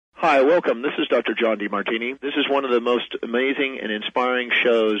Hi, welcome. This is Dr. John DeMartini. This is one of the most amazing and inspiring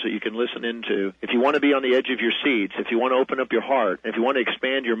shows that you can listen into. If you want to be on the edge of your seats, if you want to open up your heart, if you want to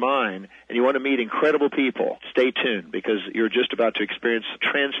expand your mind, and you want to meet incredible people, stay tuned because you're just about to experience a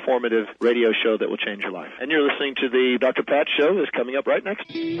transformative radio show that will change your life. And you're listening to the Dr. Pat Show that's coming up right next.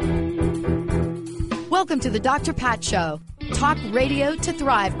 Welcome to the Dr. Pat Show. Talk radio to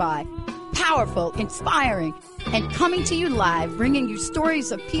thrive by. Powerful, inspiring, and coming to you live, bringing you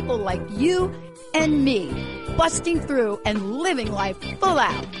stories of people like you and me, busting through and living life full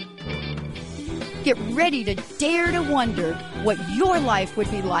out. Get ready to dare to wonder what your life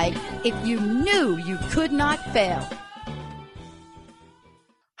would be like if you knew you could not fail.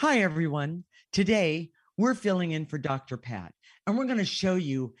 Hi, everyone. Today, we're filling in for Dr. Pat, and we're going to show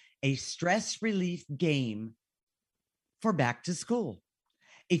you a stress relief game for back to school.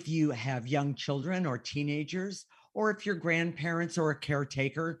 If you have young children or teenagers, or if you're grandparents or a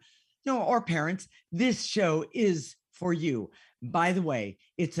caretaker, or parents, this show is for you. By the way,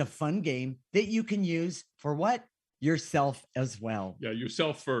 it's a fun game that you can use for what? Yourself as well. Yeah,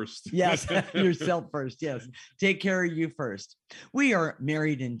 yourself first. Yes, yourself first. Yes. Take care of you first. We are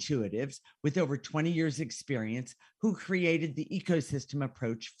married intuitives with over 20 years experience who created the ecosystem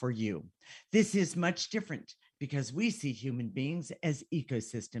approach for you. This is much different because we see human beings as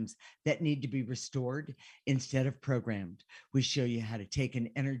ecosystems that need to be restored instead of programmed. We show you how to take an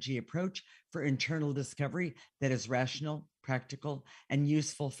energy approach for internal discovery that is rational, practical, and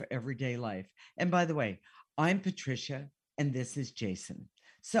useful for everyday life. And by the way, I'm Patricia, and this is Jason.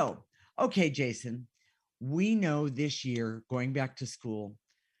 So, okay, Jason, we know this year going back to school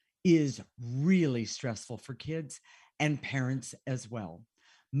is really stressful for kids and parents as well.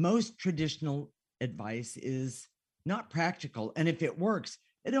 Most traditional advice is not practical, and if it works,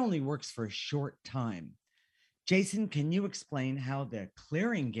 it only works for a short time. Jason, can you explain how the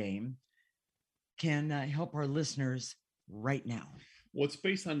clearing game can help our listeners right now? Well, it's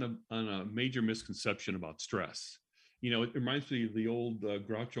based on a major misconception about stress. You know, it reminds me of the old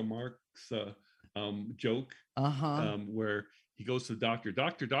Groucho Marx joke, where he goes to the doctor,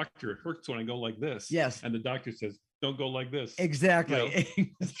 doctor, it hurts when I go like this. Yes. And the doctor says, don't go like this. Exactly. You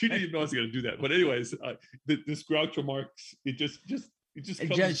know? She didn't even know I was going to do that. But anyways, this Groucho Marx, it just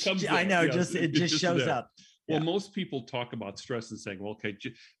comes I know, yeah, it just shows there. up. Well, most people talk about stress and saying, well, okay,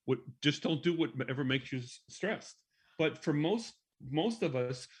 just don't do whatever makes you stressed. But for most of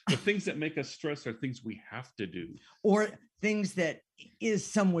us, the things that make us stressed are things we have to do. Or things that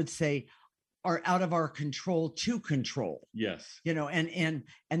some would say, are out of our control to control. Yes. You know, and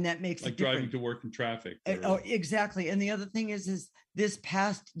that makes like it different. Driving to work in traffic. Oh, exactly. And the other thing is this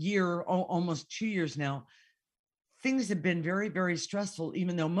past year, almost 2 years now, things have been very, very stressful,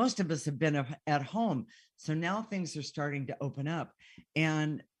 even though most of us have been at home. So now things are starting to open up.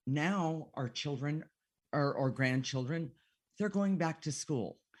 And now our children or grandchildren, they're going back to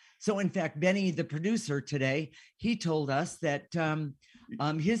school. So in fact, Benny, the producer today, he told us that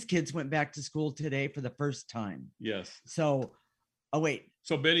his kids went back to school today for the first time. Yes. So,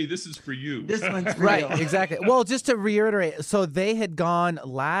 So Benny, this is for you. This one's for right, you. Exactly. Well, just to reiterate, so they had gone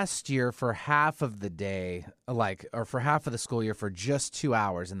last year for half of the day, or for half of the school year for just 2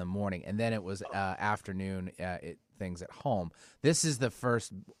 hours in the morning, and then it was afternoon things at home. This is the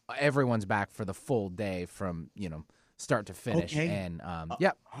first. Everyone's back for the full day from start to finish. Okay. And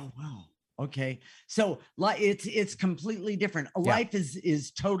Oh wow. Okay. So it's completely different. Life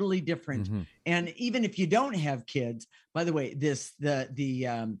is totally different. Mm-hmm. And even if you don't have kids, by the way, the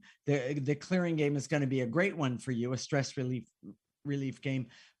clearing game is going to be a great one for you, a stress relief game.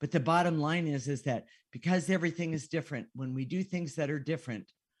 But the bottom line is that because everything is different, when we do things that are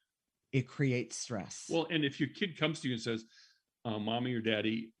different, it creates stress. Well, and if your kid comes to you and says, Mommy or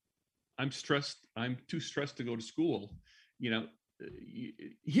Daddy, I'm stressed. I'm too stressed to go to school.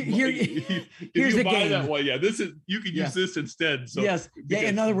 Here's a game. That one, you can use this instead. So yes,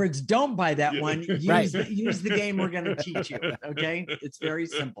 in other words, don't buy that one. Use the game we're going to teach you. Okay, it's very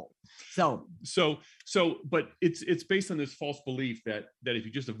simple. So, but it's based on this false belief that if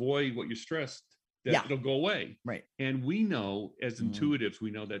you just avoid what you're stressed, that it'll go away. Right. And we know as intuitives, we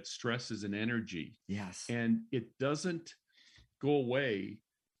know that stress is an energy. Yes. And it doesn't go away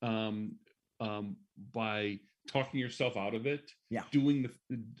by talking yourself out of it,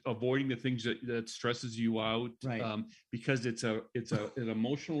 avoiding the things that stresses you out, right? Because it's an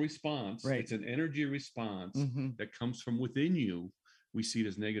emotional response, right? It's an energy response mm-hmm. that comes from within you. We see it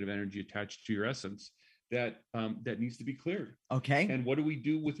as negative energy attached to your essence, that needs to be cleared. Okay. And what do we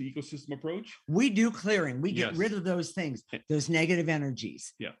do with the ecosystem approach? We do clearing. We get rid of those things, those negative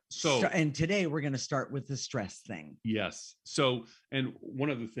energies. Yeah. So, and today we're going to start with the stress thing. Yes. So, and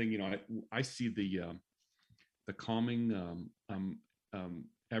one other thing, I see the calming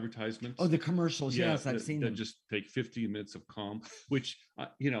advertisements. Oh, the commercials. Yes, I've seen them. Just take 15 minutes of calm, which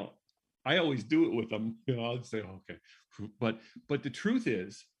I always do it with them. I'll say, okay, but the truth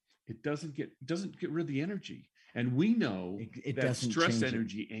is, it doesn't get rid of the energy. And we know that stress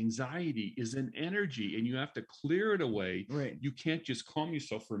energy, anxiety is an energy, and you have to clear it away. Right. You can't just calm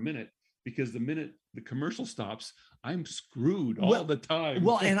yourself for a minute, because the minute the commercial stops, I'm screwed all the time.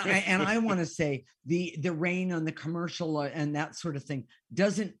 Well, and I want to say the rain on the commercial and that sort of thing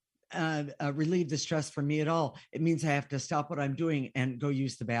doesn't relieve the stress for me at all. It means I have to stop what I'm doing and go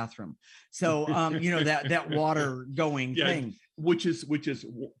use the bathroom. So that water going thing, which is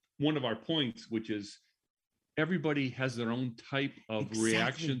one of our points, which is everybody has their own type of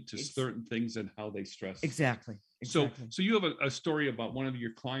reaction to certain things and how they stress. Exactly. So you have a story about one of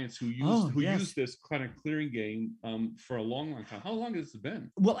your clients who used this kind of clearing game for a long time. How long has it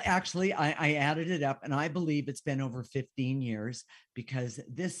been? Well, actually, I added it up, and I believe it's been over 15 years, because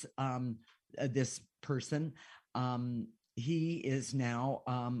this person, he is now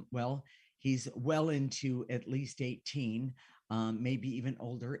he's well into at least 18. Maybe even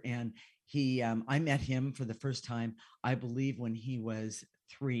older. And I met him for the first time, I believe, when he was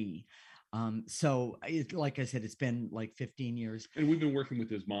 3. So like I said, it's been like 15 years. And we've been working with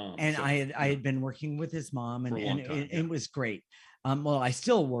his mom. And I had been working with his mom, and it was great. Well, I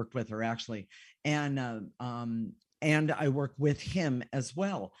still worked with her, actually. And I work with him as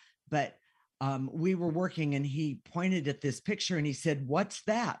well. But we were working, and he pointed at this picture and he said, "What's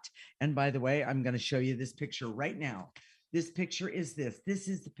that?" And by the way, I'm going to show you this picture right now. This picture is this. This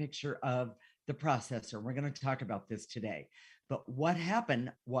is the picture of the processor. We're going to talk about this today. But what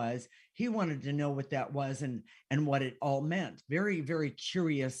happened was he wanted to know what that was and what it all meant. Very, very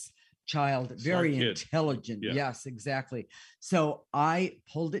curious child, very intelligent. Yeah. Yes, exactly. So I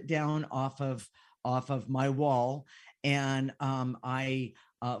pulled it down off of my wall, and I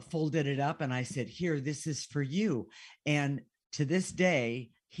folded it up, and I said, "Here, this is for you." And to this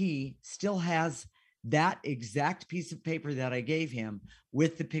day, he still has that exact piece of paper that I gave him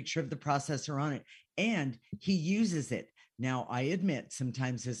with the picture of the processor on it, and he uses it. Now, I admit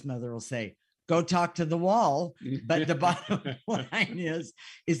sometimes his mother will say, "Go talk to the wall," but the bottom line is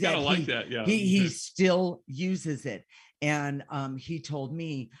that he still uses it. And he told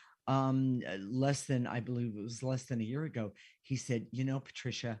me less than a year ago, he said,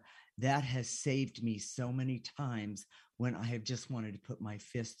 "Patricia, that has saved me so many times when I have just wanted to put my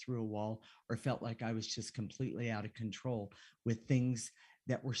fist through a wall or felt like I was just completely out of control with things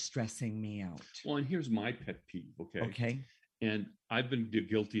that were stressing me out." Well, and here's my pet peeve, Okay. And I've been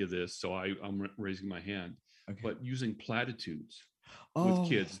guilty of this, so I'm raising my hand. Okay. But using platitudes with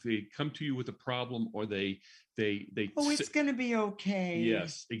kids, they come to you with a problem, or they it's going to be okay.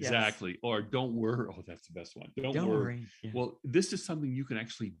 Yes, exactly. Yes. Or don't worry. Oh, that's the best one. Don't worry. Yeah. Well, this is something you can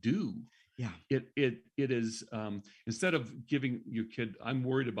actually do. Yeah. It is instead of giving your kid, "I'm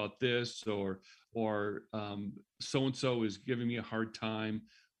worried about this," or so and so is giving me a hard time.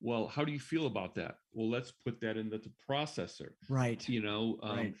 Well, how do you feel about that? Well, let's put that into the processor. Right.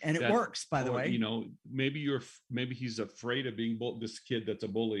 Right. And it works, by the way. Maybe he's afraid of being this kid that's a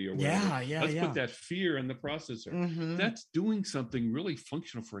bully or whatever. Yeah. Let's put that fear in the processor. Mm-hmm. That's doing something really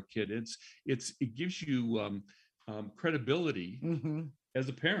functional for a kid. It gives you credibility as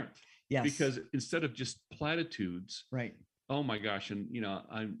a parent. Yes. Because instead of just platitudes. Right. Oh my gosh. And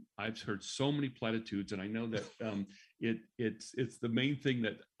I've heard so many platitudes, and I know that it's the main thing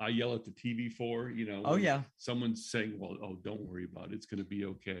that I yell at the TV for, Oh yeah. Someone's saying, "Well, don't worry about it. It's going to be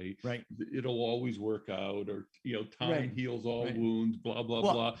okay. Right. It'll always work out," or time heals all wounds, blah, blah,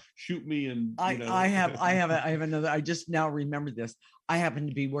 blah. Shoot me. And I have another, I just now remembered this. I happen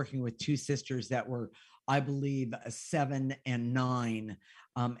to be working with 2 sisters that were, I believe, 7 and 9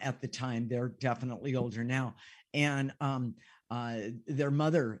 at the time. They're definitely older now. And their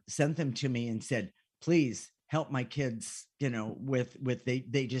mother sent them to me and said, "Please help my kids, with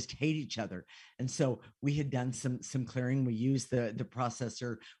they just hate each other." And so we had done some clearing. We used the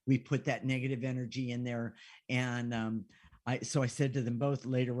processor. We put that negative energy in there. And I said to them both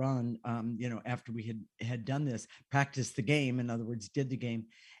later on, after we had done this, practiced the game, in other words, did the game.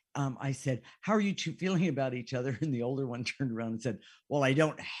 I said, "How are you 2 feeling about each other?" And the older one turned around and said, "Well, I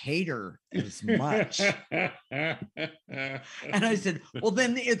don't hate her as much." And I said, "Well,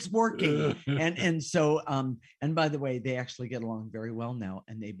 then it's working." And so, and by the way, they actually get along very well now,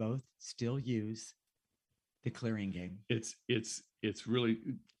 and they both still use The clearing game. It's really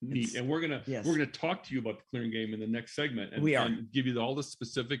neat, and we're gonna talk to you about the clearing game in the next segment, and give you all the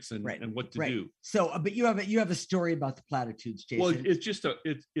specifics and what to do. So, but you have a story about the platitudes, Jason. Well, it's just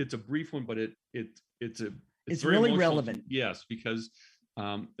it's a brief one, but it's very really relevant. Yes, because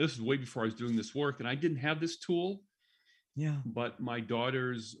this is way before I was doing this work, and I didn't have this tool. Yeah. But my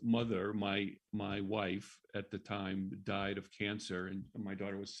daughter's mother, my wife at the time, died of cancer, and my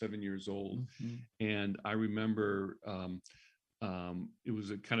daughter was 7 years old. Mm-hmm. And I remember it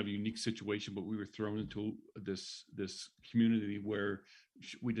was a kind of a unique situation, but we were thrown into this community where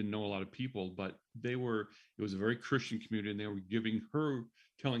we didn't know a lot of people, but it was a very Christian community, and they were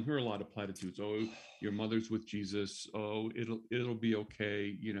telling her a lot of platitudes. Oh, your mother's with Jesus. Oh, it'll be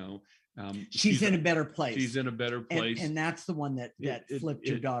okay. She's in a better place. She's in a better place. And that's the one that flipped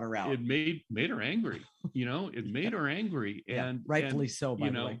your daughter out. It made her angry. It made her angry. And rightfully so, by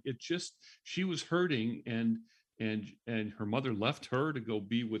the way. It just, she was hurting, and her mother left her to go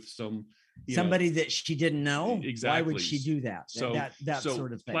be with somebody that she didn't know. Exactly. Why would she do that? So that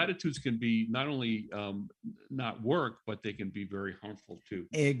sort of thing. Platitudes can be not only not work, but they can be very harmful too.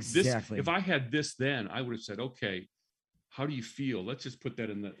 Exactly. If I had this then, I would have said, okay, how do you feel? Let's just put that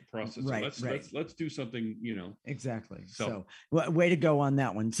in the process. Right, let's do something, Exactly. So way to go on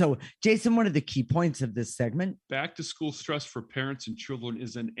that one. So Jason, one of the key points of this segment. Back to school stress for parents and children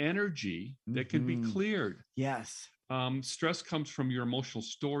is an energy that can be cleared. Yes. Stress comes from your emotional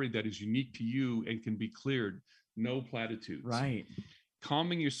story that is unique to you and can be cleared. No platitudes. Right.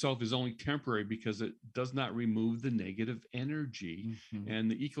 Calming yourself is only temporary because it does not remove the negative energy. Mm-hmm.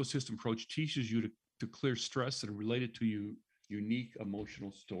 And the ecosystem approach teaches you to clear stress and relate it to your unique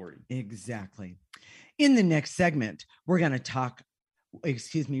emotional story. Exactly. In the next segment, we're going to tell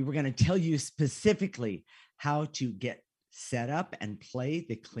you specifically how to get set up and play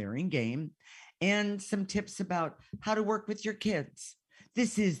the clearing game, and some tips about how to work with your kids.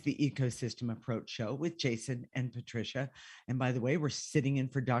 This is the Ecosystem Approach Show with Jason and Patricia. And by the way, we're sitting in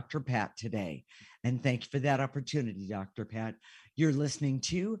for Dr. Pat today. And thank you for that opportunity, Dr. Pat. You're listening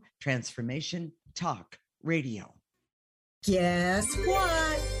to Transformation Talk Radio. Guess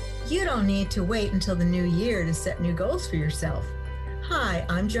what? You don't need to wait until the new year to set new goals for yourself. Hi,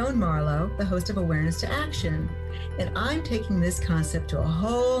 I'm Joan Marlowe, the host of Awareness to Action, and I'm taking this concept to a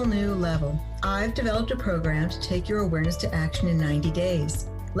whole new level. I've developed a program to take your awareness to action in 90 days.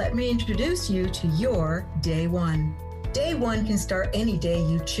 Let me introduce you to your Day One. Day one can start any day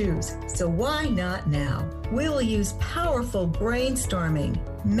you choose, so why not now? We will use powerful brainstorming,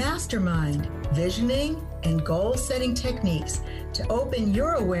 mastermind, visioning, and goal-setting techniques to open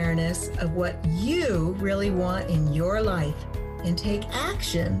your awareness of what you really want in your life and take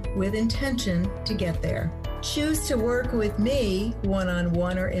action with intention to get there. Choose to work with me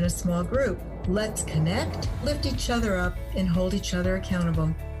one-on-one or in a small group. Let's connect, lift each other up, and hold each other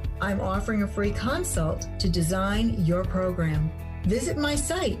accountable. I'm offering a free consult to design your program. Visit my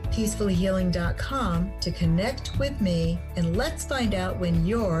site, peacefullyhealing.com, to connect with me, and let's find out when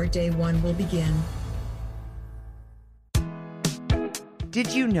your Day One will begin.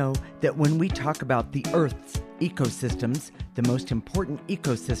 Did you know that when we talk about the Earth's ecosystems, the most important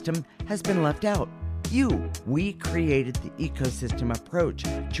ecosystem has been left out? We created the Ecosystem Approach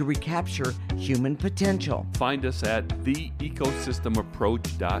to recapture human potential. Find us at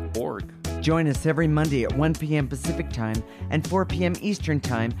theecosystemapproach.org. Join us every Monday at 1 p.m. Pacific Time and 4 p.m. Eastern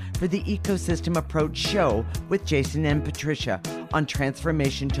Time for the Ecosystem Approach Show with Jason and Patricia on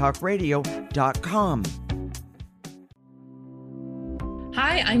TransformationTalkRadio.com.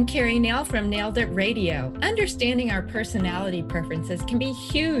 Hi, I'm Carrie Nail from Nailed It Radio. Understanding our personality preferences can be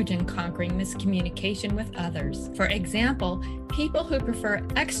huge in conquering miscommunication with others. For example, people who prefer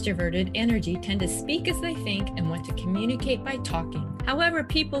extroverted energy tend to speak as they think and want to communicate by talking. However,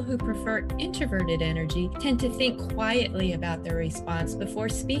 people who prefer introverted energy tend to think quietly about their response before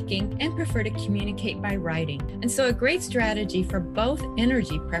speaking and prefer to communicate by writing. And so a great strategy for both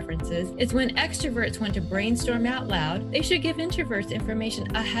energy preferences is when extroverts want to brainstorm out loud, they should give introverts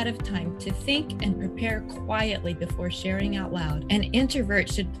information ahead of time to think and prepare quietly before sharing out loud. An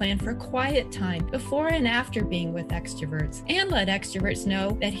introvert should plan for quiet time before and after being with extroverts, and let extroverts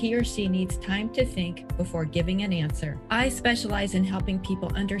know that he or she needs time to think before giving an answer. I specialize in helping people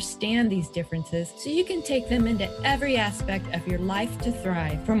understand these differences so you can take them into every aspect of your life to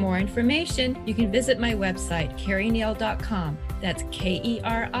thrive. For more information, you can visit my website, carrienail.com. That's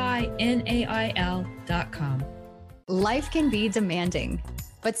KERINAIL.com. Life can be demanding,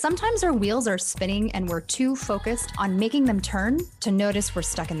 but sometimes our wheels are spinning and we're too focused on making them turn to notice we're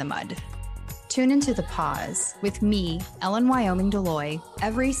stuck in the mud. Tune into The Pause with me, Ellen Wyoming Deloy,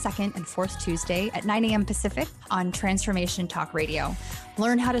 every second and fourth Tuesday at 9 a.m. Pacific on Transformation Talk Radio.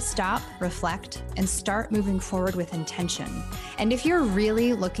 Learn how to stop, reflect, and start moving forward with intention. And if you're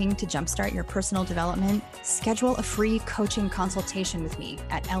really looking to jumpstart your personal development, schedule a free coaching consultation with me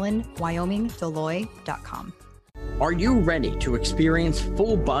at ellenwyomingdeloy.com. Are you ready to experience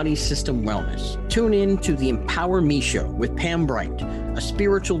full body system wellness? Tune in to the Empower Me Show with Pam Bright, a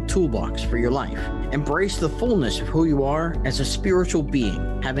spiritual toolbox for your life. Embrace the fullness of who you are as a spiritual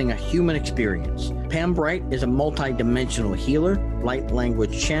being having a human experience. Pam Bright is a multidimensional healer, light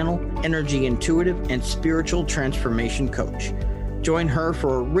language channel, energy intuitive, and spiritual transformation coach. Join her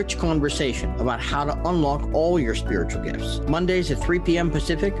for a rich conversation about how to unlock all your spiritual gifts. Mondays at 3 p.m.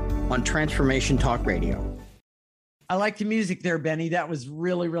 Pacific on Transformation Talk Radio. I like the music there, Benny. That was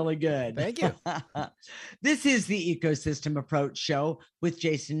really, really good. Thank you. This is the Ecosystem Approach Show with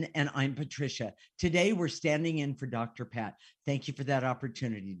Jason, and I'm Patricia. Today, we're standing in for Dr. Pat. Thank you for that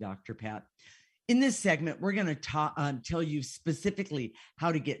opportunity, Dr. Pat. In this segment, we're going to tell you specifically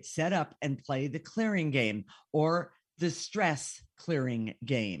how to get set up and play the clearing game, or the stress clearing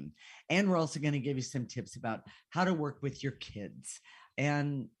game. And we're also going to give you some tips about how to work with your kids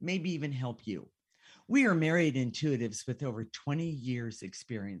and maybe even help you. We are married intuitives with over 20 years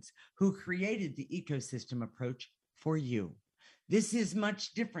experience who created the ecosystem approach for you. This is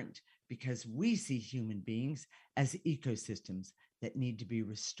much different because we see human beings as ecosystems that need to be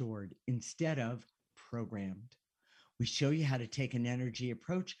restored instead of programmed. We show you how to take an energy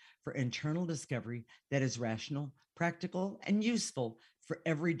approach for internal discovery that is rational, practical, and useful for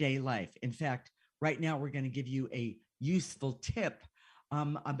everyday life. In fact, right now we're going to give you a useful tip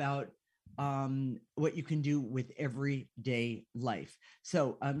about what you can do with everyday life.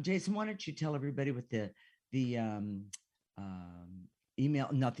 So, Jason, why don't you tell everybody what the email,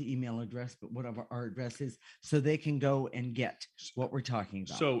 not the email address, but whatever our address is, so they can go and get what we're talking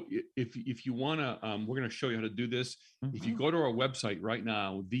about. So if you want to, we're going to show you how to do this. Mm-hmm. If you go to our website right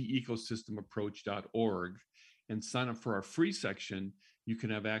now, theecosystemapproach.org, and sign up for our free section, you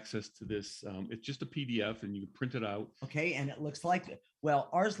can have access to this. It's just a PDF and you can print it out. Okay. And it looks like, well,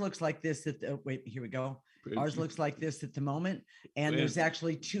 ours looks like this wait, here we go. Ours looks like this at the moment. And there's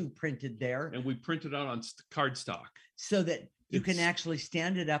actually two printed there. And we print it out on cardstock. So that you can actually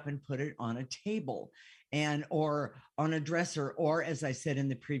stand it up and put it on a table or on a dresser, or as I said in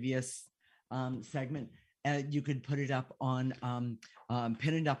the previous segment, you could put it up on,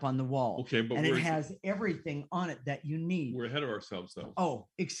 pin it up on the wall. Okay, but it has everything on it that you need. We're ahead of ourselves, though. Oh,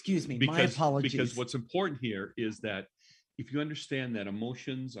 excuse me. My apologies. Because what's important here is that if you understand that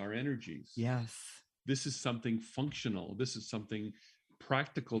emotions are energies, yes, this is something functional. This is something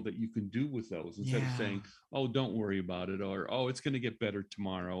practical that you can do with those instead of saying, "Oh, don't worry about it," or "Oh, it's going to get better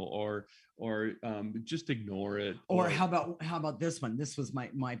tomorrow," or just ignore it. Or how about this one? This was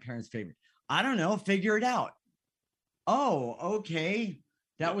my parents' favorite. I don't know, figure it out. Oh, okay.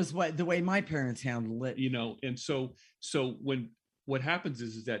 That was the way my parents handled it. And so what happens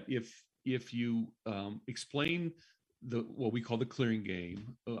is that if you explain what we call the clearing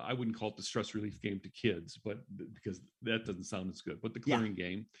game, I wouldn't call it the stress relief game to kids, but because that doesn't sound as good, but the clearing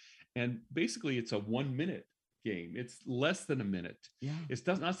game. And basically it's a 1 minute game. It's less than a minute. Yeah. It's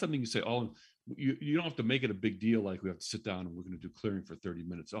not something you say, oh, you don't have to make it a big deal. Like we have to sit down and we're going to do clearing for 30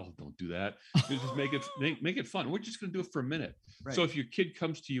 minutes. Oh, don't do that. You just make it fun. We're just going to do it for a minute. Right. So if your kid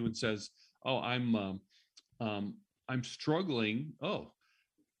comes to you and says, oh, I'm struggling,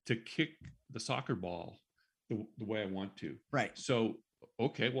 to kick the soccer ball the way I want to. Right. So,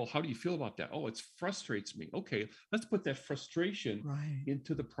 okay, well, how do you feel about that? Oh, it frustrates me. Okay, let's put that frustration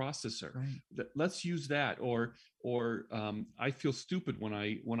into the processor. Right. Let's use that. Or I feel stupid when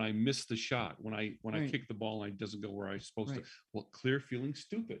I miss the shot, when I kick the ball and it doesn't go where I'm supposed to. Well, clear feeling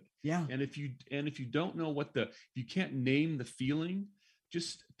stupid. Yeah. And if you don't know if you can't name the feeling,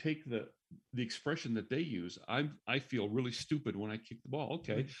 just take the expression that they use. I feel really stupid when I kick the ball.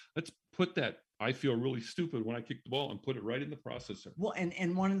 Okay, let's put that I feel really stupid when I kick the ball and put it right in the processor. Well,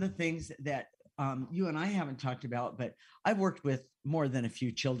 and one of the things that you and I haven't talked about, but I've worked with more than a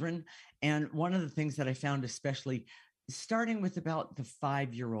few children. And one of the things that I found, especially starting with about the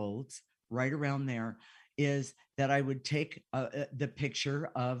 5-year-olds, right around there, is that I would take the picture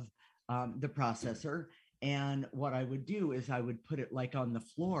of the processor. And what I would do is I would put it like on the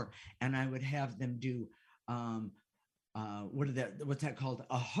floor and I would have them do what's that called?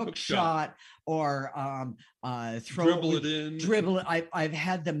 A hook shot, or dribble it in. Dribble it. I've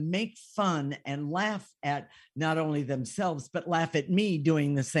had them make fun and laugh at not only themselves, but laugh at me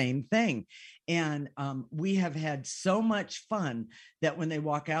doing the same thing. And we have had so much fun that when they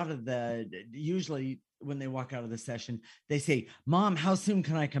walk out of when they walk out of the session, they say, "Mom, how soon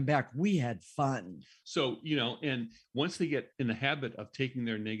can I come back? We had fun." So, and once they get in the habit of taking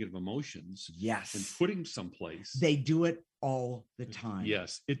their negative emotions, yes, and putting them someplace, they do it all the time.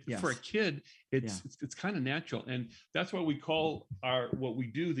 Yes. For a kid, it's kind of natural. And that's why we call what we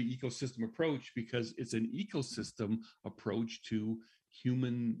do the ecosystem approach, because it's an ecosystem approach to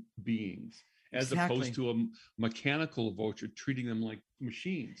human beings. As opposed to a mechanical approach, treating them like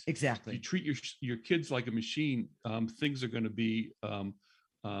machines. Exactly. If you treat your kids like a machine, things are going to be a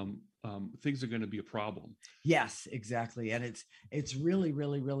problem. Yes, exactly. And it's really,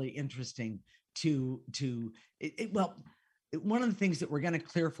 really, really interesting one of the things that we're going to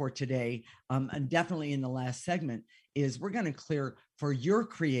clear for today, and definitely in the last segment, is we're going to clear for your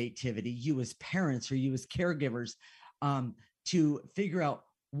creativity, you as parents or you as caregivers, to figure out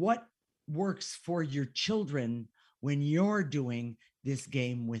what works for your children when you're doing this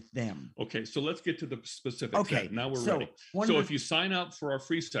game with them. Okay, so let's get to the specifics. Okay, now we're ready. So if you sign up for our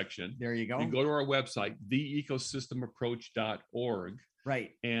free section, there you go. You go to our website, theecosystemapproach.org.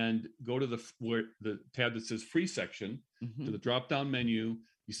 Right. And go to the tab that says free section, to the drop-down menu.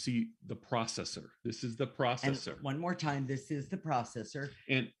 You see the processor. This is the processor. And one more time, this is the processor.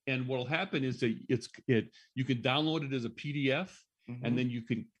 And what'll happen is that you can download it as a PDF. And then you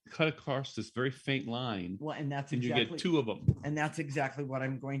can cut across this very faint line. Well, and you get two of them. And that's exactly what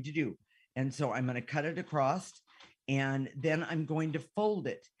I'm going to do. And so I'm going to cut it across, and then I'm going to fold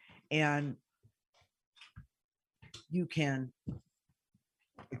it. And you can,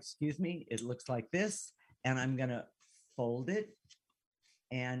 excuse me, it looks like this. And I'm going to fold it.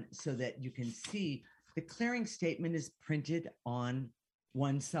 And so that you can see the clearing statement is printed on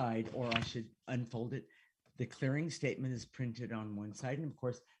one side, or I should unfold it. The clearing statement is printed on one side. And of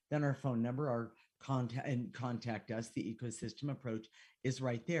course, then our phone number, our contact us, the ecosystem approach, is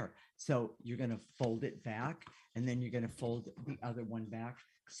right there. So you're going to fold it back, and then you're going to fold the other one back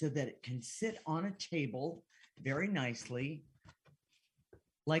so that it can sit on a table very nicely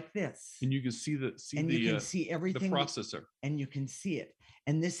like this. And you can see you can see everything, the processor, and you can see it.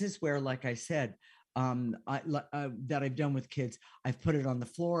 And this is where, like I said, that I've done with kids, I've put it on the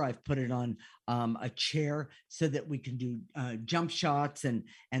floor, I've put it on a chair so that we can do jump shots and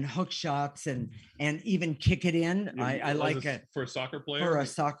hook shots and even kick it in. I like it for a soccer player. For a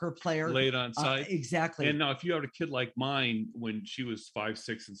soccer player, lay it on side. Exactly. And now, if you had a kid like mine when she was 5,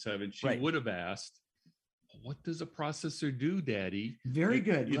 6, and 7, she would have asked, "What does a processor do, Daddy?" Very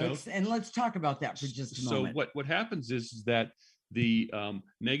good. Let's talk about that for just a moment. So what happens is that the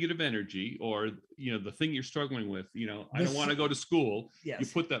negative energy, or the thing you're struggling with, I don't want to go to school. Yes. You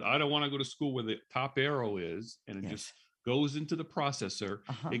put that I don't want to go to school where the top arrow is, and it just goes into the processor.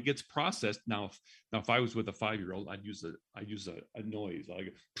 It gets processed. Now if I was with a 5-year-old, I'd use a noise,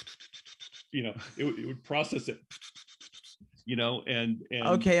 like it would process it. And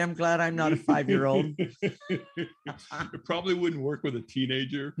okay, I'm glad I'm not a 5-year-old. It probably wouldn't work with a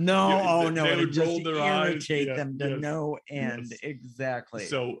teenager. No, they would roll their eyes. Irritate them to no end. Yes. Exactly.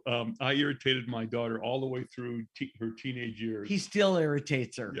 So I irritated my daughter all the way through her teenage years. He still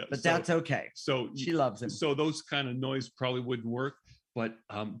irritates her, but that's okay. So she loves him. So those kind of noise probably wouldn't work, but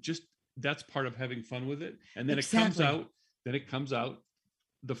just that's part of having fun with it. And then it comes out.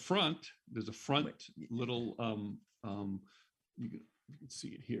 The front. There's a front little. You can see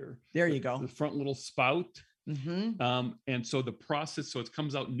it here. There you go. The front little spout. And so the process, so it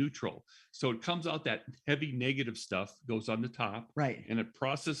comes out neutral. So it comes out, that heavy negative stuff goes on the top. Right. And it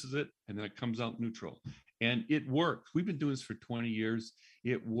processes it, and then it comes out neutral. And it works. We've been doing this for 20 years.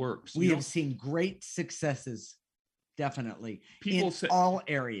 It works. We have seen great successes, definitely, in all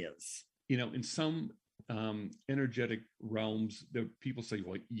areas. In some energetic realms, people say,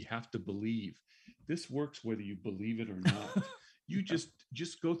 well, you have to believe. This works whether you believe it or not. You just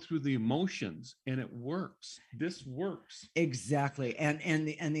go through the emotions, and it works. This works. Exactly. And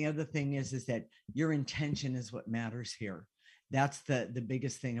the other thing is that your intention is what matters here. That's the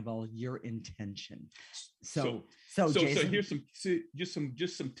biggest thing of all, your intention. So Jason, here's some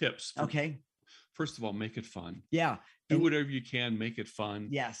tips. Okay. First of all, make it fun. Yeah. Do whatever you can, make it fun.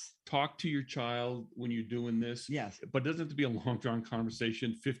 Yes. Talk to your child when you're doing this. Yes. But it doesn't have to be a long drawn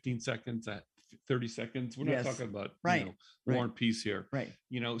conversation, 15 seconds, 30 seconds. We're not talking about War and Peace here. Right.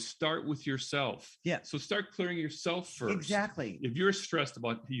 Start with yourself. Yeah. So start clearing yourself first. Exactly. If you're stressed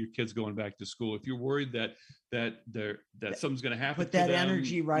about your kids going back to school, if you're worried that something's going to happen, put that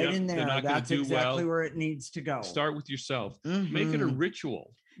energy in there. That's exactly where it needs to go. Start with yourself. Mm-hmm. Make it a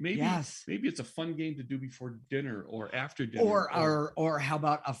ritual. Maybe it's a fun game to do before dinner or after dinner. Or how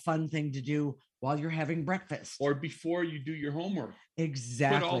about a fun thing to do while you're having breakfast? Or before you do your homework.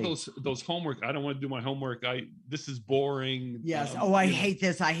 Exactly. Put all those homework. I don't want to do my homework. This is boring. Yes. I hate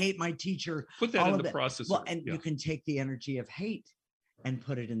this. I hate my teacher. Put that in the processor. Well, and you can take the energy of hate and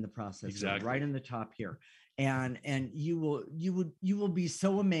put it in the processor. Exactly. Right in the top here. And you will be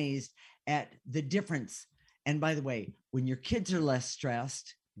so amazed at the difference. And by the way, when your kids are less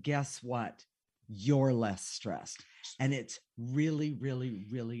stressed, guess what? You're less stressed. And it's really, really,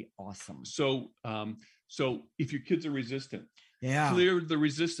 really awesome. So if your kids are resistant, Yeah. Clear the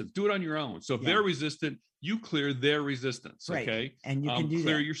resistance. Do it on your own. So if they're resistant, you clear their resistance. Right. Okay. And you can do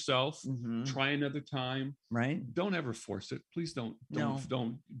clear that. Yourself. Mhm. Try another time. Right. Don't ever force it. Please don't That's-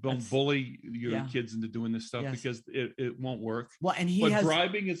 bully your yeah. kids into doing this stuff because it won't work. Well, and he But has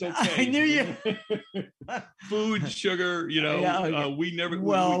bribing is okay. I knew you. Food, sugar, we never.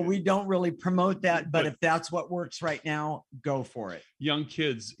 Well, we don't really promote that, but if that's what works right now, go for it. Young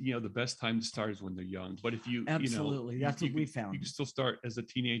kids, the best time to start is when they're young. But if you Absolutely, that's what we found. You can still start as a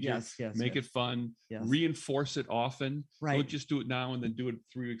teenager. Yes, make it fun. Yes. Reinforce it often. Right. Don't just do it now and then do it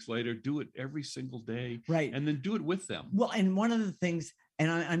 3 weeks later. Do it every single day. Right. And then do it with them. Well, and one of the things, and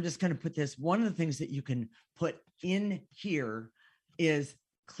I'm just going to put this, one of the things that you can put in here is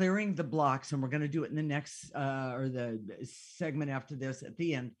clearing the blocks, and we're going to do it in the next or the segment after this at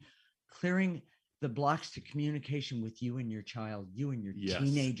the end, clearing the blocks to communication with you and your child, you and your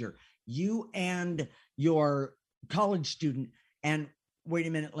teenager, you and your college student. And wait a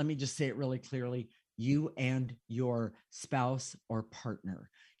minute, let me just say it really clearly. You and your spouse or partner.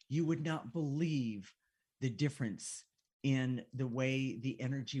 You would not believe the difference in the way the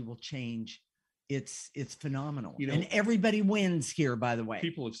energy will change. It's phenomenal. And everybody wins here, by the way.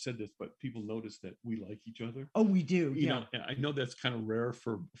 People have said this, but people notice that we like each other. Oh, we do. I know that's kind of rare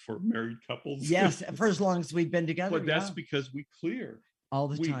for married couples. Yes, for as long as we've been together. But that's because we clear all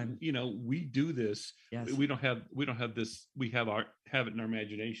the time. We do this. Yes. We don't have this. We have it in our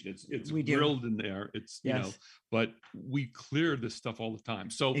imagination. It's drilled drilled in there. It's but we clear this stuff all the time.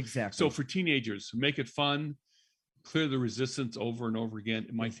 So exactly. So for teenagers, make it fun. Clear the resistance over and over again.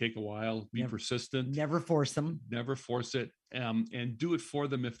 It might take a while. Be persistent. Never force them. Never force it. And do it for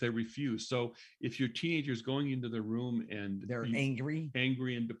them if they refuse. So if your teenager's going into their room and they're angry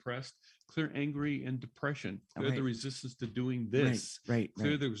and depressed, clear angry and depression. Clear the resistance to doing this. Right.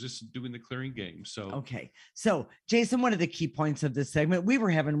 Clear the resistance to doing the clearing game. So okay. So Jason, one of the key points of this segment, we were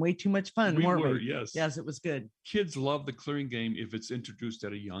having way too much fun, weren't we? Yes, it was good. Kids love the clearing game if it's introduced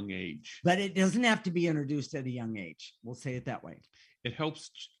at a young age. But it doesn't have to be introduced at a young age. We'll say it that way. It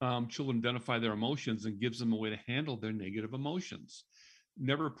helps children identify their emotions and gives them a way to handle their negative emotions.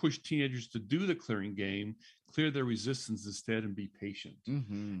 Never push teenagers to do the clearing game. Clear their resistance instead and be patient.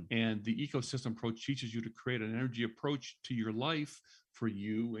 Mm-hmm. And the ecosystem approach teaches you to create an energy approach to your life for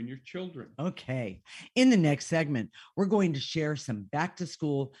you and your children. Okay. In the next segment, we're going to share some back to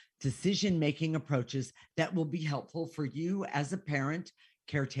school decision-making approaches that will be helpful for you as a parent,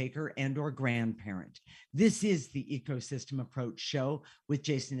 caretaker, and or grandparent. This is the Ecosystem Approach Show with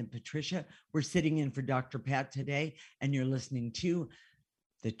Jason and Patricia. We're sitting in for Dr. Pat today, and you're listening to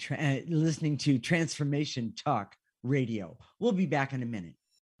Transformation Talk Radio. We'll be back in a minute.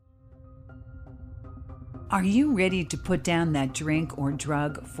 Are you ready to put down that drink or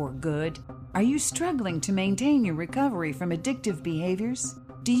drug for good? Are you struggling to maintain your recovery from addictive behaviors?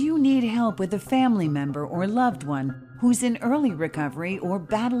 Do you need help with a family member or loved one who's in early recovery or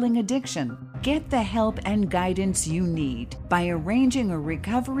battling addiction? Get the help and guidance you need by arranging a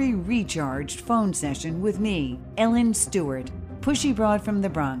Recovery Recharged phone session with me, Ellen Stewart, Pushy Broad from the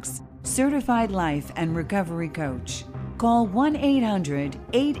Bronx, certified life and recovery coach. Call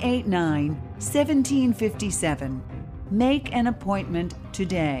 1-800-889-1757. Make an appointment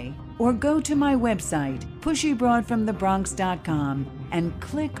today or go to my website, pushybroadfromthebronx.com, and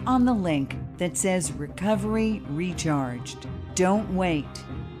click on the link that says Recovery Recharged. Don't wait.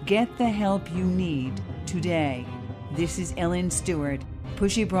 Get the help you need today. This is Ellen Stewart,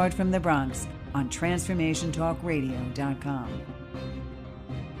 Pushy Broad from the Bronx, on TransformationTalkRadio.com.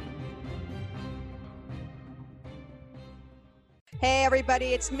 Hey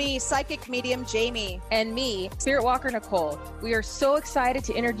everybody, it's me, psychic medium Jamie. And me, Spirit Walker Nicole. We are so excited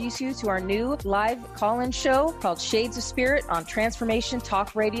to introduce you to our new live call-in show called Shades of Spirit on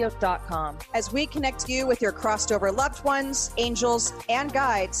TransformationTalkRadio.com. As we connect you with your crossed over loved ones, angels, and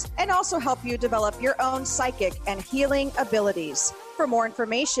guides, and also help you develop your own psychic and healing abilities. For more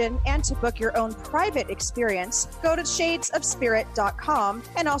information and to book your own private experience, go to shadesofspirit.com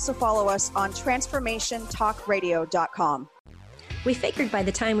and also follow us on TransformationTalkRadio.com. We figured by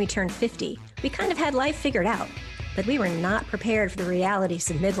the time we turned 50, we kind of had life figured out, but we were not prepared for the realities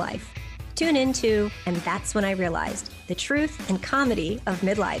of midlife. Tune into And That's When I Realized, the truth and comedy of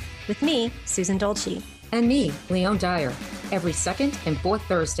midlife, with me, Susan Dolce. And me, Leon Dyer, every second and fourth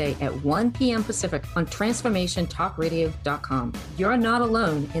Thursday at 1 p.m. Pacific on TransformationTalkRadio.com. You're not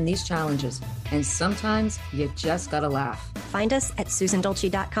alone in these challenges, and sometimes you just gotta laugh. Find us at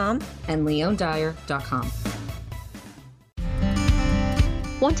SusanDolce.com and LeonDyer.com.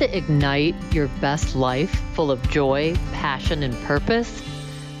 Want to ignite your best life full of joy, passion, and purpose?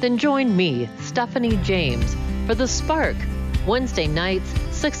 Then join me, Stephanie James, for The Spark, Wednesday nights,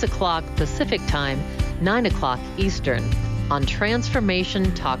 6 o'clock Pacific Time, 9 o'clock Eastern, on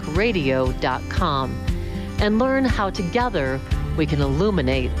TransformationTalkRadio.com, and learn how together we can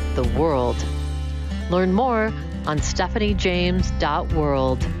illuminate the world. Learn more on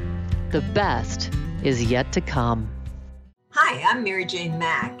stephaniejames.world. The best is yet to come. Hi, I'm Mary Jane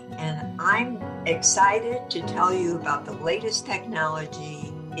Mack, and I'm excited to tell you about the latest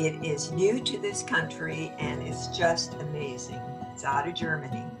technology. It is new to this country, and it's just amazing. It's out of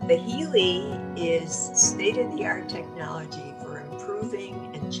Germany. The Healy is state-of-the-art technology for improving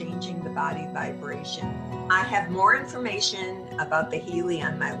and changing the body vibration. I have more information about the Healy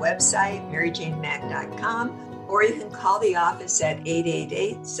on my website, maryjanemack.com, or you can call the office at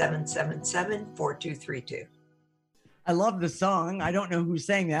 888-777-4232. I love the song. I don't know who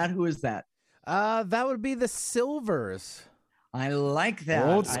sang that. Who is that? That would be the Silvers. I like that.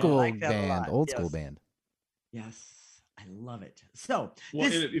 Old school like that band. Old school band. Yes, I love it. So, well,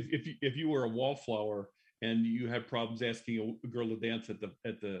 if you were a wallflower and you had problems asking a girl to dance at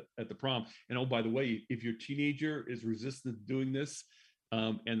the prom, and oh, by the way, if your teenager is resistant to doing this,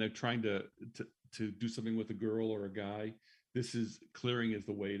 and they're trying to do something with a girl or a guy, clearing is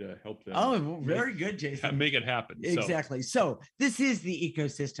the way to help them. Oh, very good, Jason. Make it happen. Exactly. So this is the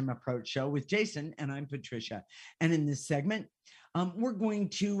Ecosystem Approach Show with Jason, and I'm Patricia. And in this segment, we're going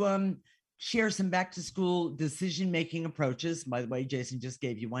to share some back to school decision-making approaches. By the way, Jason just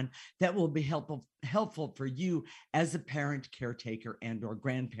gave you one that will be helpful for you as a parent, caretaker, and or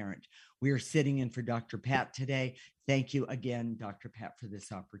grandparent. We are sitting in for Dr. Pat today. Thank you again, Dr. Pat, for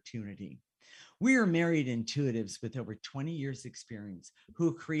this opportunity. We are married intuitives with over 20 years experience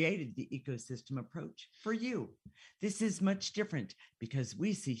who created the ecosystem approach for you. This is much different because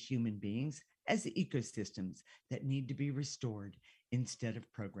we see human beings as ecosystems that need to be restored instead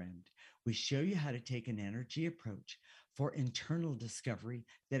of programmed. We show you how to take an energy approach for internal discovery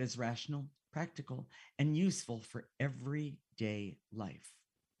that is rational, practical, and useful for everyday life.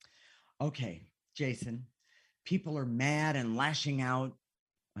 Okay, Jason, people are mad and lashing out.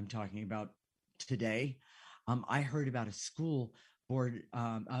 I'm talking about today. I heard about a school board.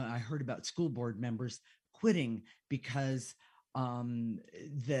 I heard about school board members quitting because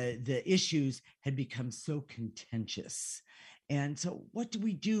the issues had become so contentious. And so what do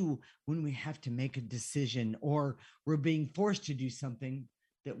we do when we have to make a decision or we're being forced to do something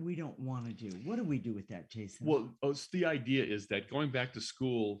that we don't want to do? What do we do with that, Jason? Well, the idea is that going back to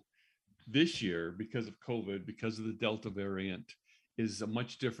school this year because of COVID, because of the Delta variant, is a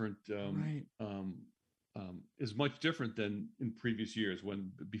much different is much different than in previous years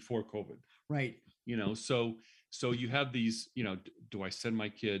before COVID. Right. So you have these, do I send my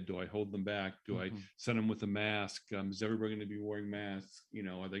kid? Do I hold them back? Do I send them with a mask? Is everybody going to be wearing masks?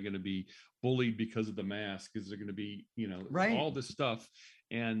 Are they going to be bullied because of the mask? Is there going to be, all this stuff?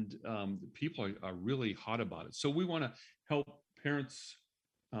 And people are really hot about it. So we want to help parents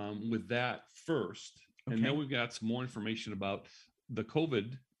with that first. Okay. And then we've got some more information about the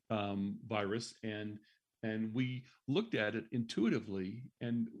COVID virus, and we looked at it intuitively,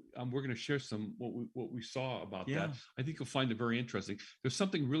 and we're going to share some what we saw about that. I think you'll find it very interesting. There's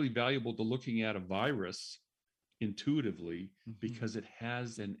something really valuable to looking at a virus intuitively because it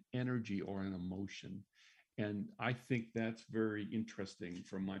has an energy or an emotion, and I think that's very interesting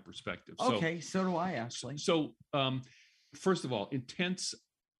from my perspective. Okay, so do I actually. So first of all, intense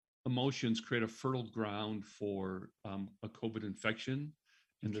emotions create a fertile ground for a COVID infection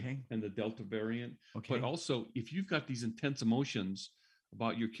and the Delta variant. Okay. But also, if you've got these intense emotions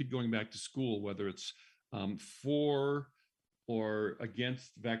about your kid going back to school, whether it's for or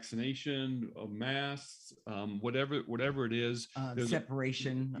against vaccination, masks, whatever it is.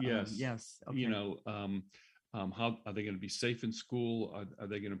 Separation. Yes. Yes. Okay. You know, how are they going to be safe in school? Are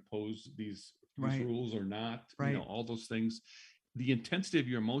they going to impose these rules or not? Right. You know, all those things. The intensity of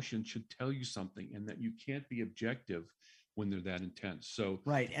your emotion should tell you something, and that you can't be objective when they're that intense. So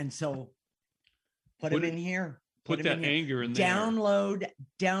right. And so put them in here. Put that anger in there.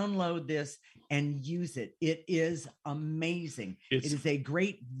 Download this and use it. It is amazing. It is a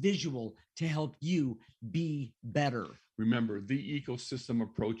great visual to help you be better. Remember,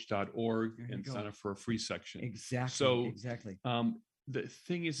 theecosystemapproach.org and sign up for a free section. Exactly. So exactly. The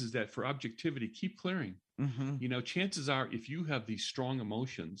thing is that for objectivity, keep clearing. Mm-hmm. You know, chances are, if you have these strong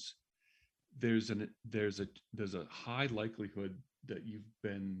emotions, there's a high likelihood that you've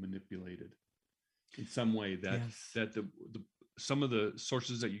been manipulated in some way, that the some of the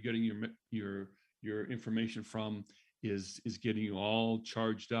sources that you're getting your information from is getting you all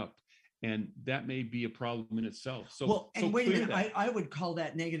charged up, and that may be a problem in itself. So wait a minute, I would call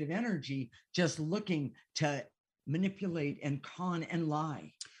that negative energy, just looking to manipulate and con and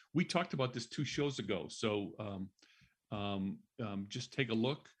lie. We talked about this 2 shows ago, so just take a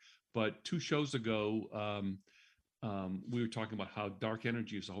look. But 2 shows ago, we were talking about how dark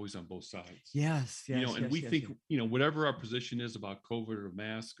energy is always on both sides. Yes. You know, and we think, you know, whatever our position is about COVID or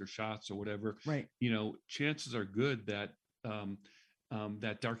mask or shots or whatever, right? You know, chances are good that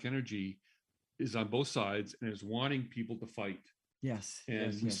that dark energy is on both sides and is wanting people to fight. Yes.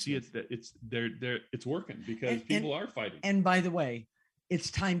 And we see it that it's it's working because people are fighting. And by the way,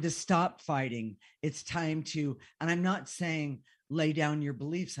 it's time to stop fighting. It's time to, and I'm not saying lay down your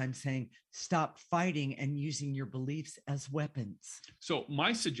beliefs. I'm saying stop fighting and using your beliefs as weapons. So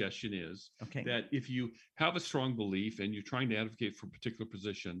my suggestion is that if you have a strong belief and you're trying to advocate for a particular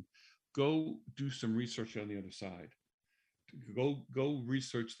position, go do some research on the other side. Go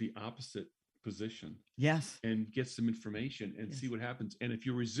research the opposite position. Yes. And get some information and see what happens. And if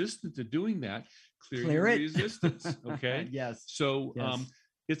you're resistant to doing that, clear it. your resistance. Okay. Yes. So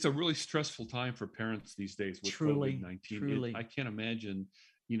it's a really stressful time for parents these days with COVID-19. I can't imagine,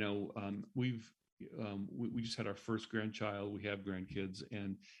 you know, we just had our first grandchild. We have grandkids,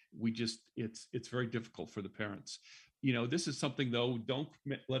 and it's very difficult for the parents. You know, this is something, though, don't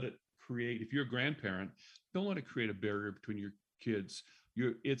let it create, if you're a grandparent, don't let it create a barrier between your kids.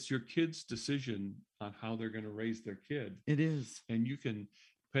 It's your kid's decision on how they're going to raise their kid. It is. And you can,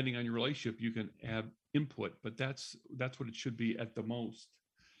 depending on your relationship, you can add input, but that's what it should be at the most.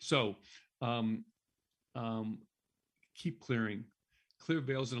 So keep clear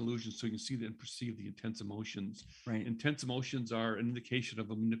veils and illusions so you can see and perceive the intense emotions. Right. Intense emotions are an indication of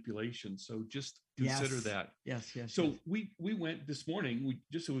a manipulation. So just consider that. Yes. So we went this morning.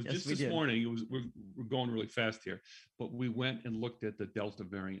 This morning. We're going really fast here, but we went and looked at the Delta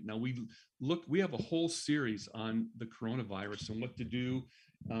variant. Now we have a whole series on the coronavirus and what to do.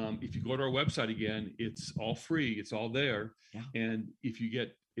 If you go to our website again, it's all free. It's all there. Yeah. And if you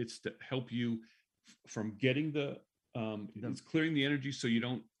it's to help you from getting it's clearing the energy so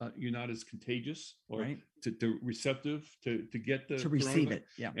you're not as contagious or to receptive to get the to receive it.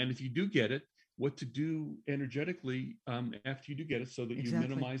 Yeah. And if you do get it, what to do energetically after you do get it so that you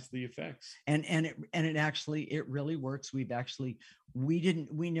minimize the effects. And it really works. We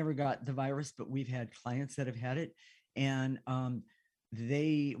never got the virus, but we've had clients that have had it, and one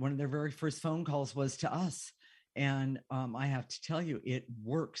of their very first phone calls was to us. And I have to tell you, it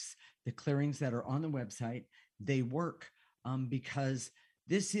works. The clearings that are on the website, they work because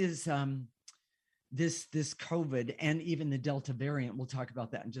this is this COVID and even the Delta variant. We'll talk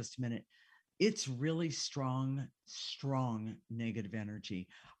about that in just a minute. It's really strong negative energy.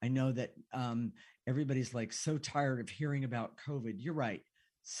 I know that everybody's like so tired of hearing about COVID. You're right.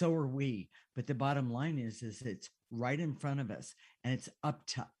 So are we. But the bottom line is it's right in front of us, and it's up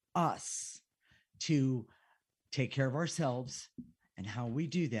to us to take care of ourselves. And how we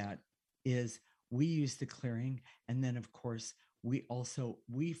do that is we use the clearing. And then, of course, we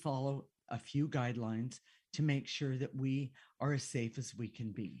follow a few guidelines to make sure that we are as safe as we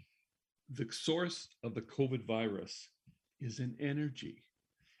can be. The source of the COVID virus is an energy.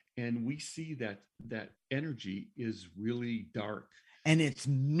 And we see that energy is really dark. And it's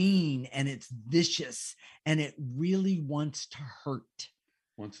mean and it's vicious and it really wants to hurt.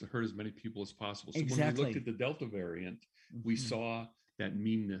 Wants to hurt as many people as possible. So exactly. When we looked at the Delta variant, we saw that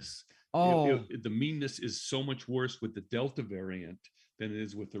meanness. Oh, the meanness is so much worse with the Delta variant than it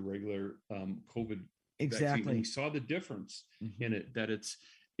is with the regular COVID exactly. vaccine. And we saw the difference in it, that it's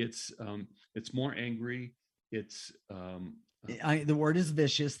more angry. It's The word is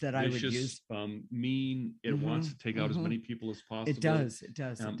vicious that I would use. Mean. It wants to take out as many people as possible. It does.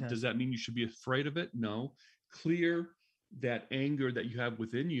 Does that mean you should be afraid of it? No. Clear that anger that you have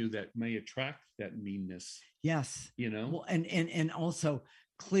within you that may attract that meanness. Yes. Well, and also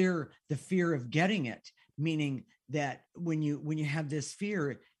clear the fear of getting it, meaning that when you have this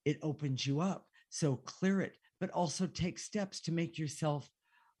fear, it opens you up. So clear it, but also take steps to make yourself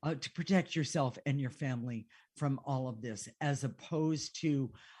to protect yourself and your family from all of this, as opposed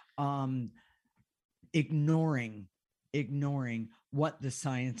to ignoring what the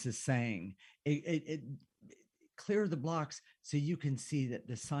science is saying. It clear the blocks so you can see that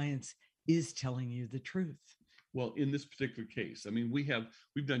the science is telling you the truth. Well, in this particular case, I mean,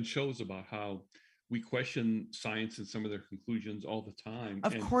 we've done shows about how we question science and some of their conclusions all the time.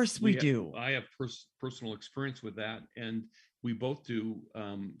 Of course we do. I have personal experience with that, and we both do.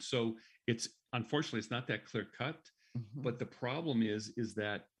 So unfortunately, it's not that clear cut. But the problem is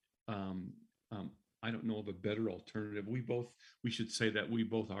that I don't know of a better alternative. We should say that we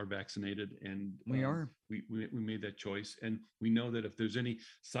both are vaccinated, and we made that choice. And we know that if there's any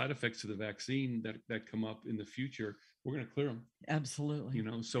side effects to the vaccine that come up in the future, we're going to clear them. Absolutely.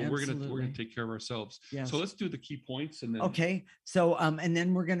 So we're going to take care of ourselves. Yes. So let's do the key points. And then. Okay. So, and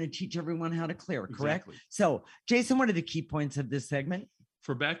then we're going to teach everyone how to clear, correct? Exactly. So Jason, what are the key points of this segment?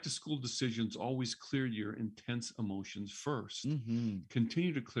 For back to school decisions, always clear your intense emotions first.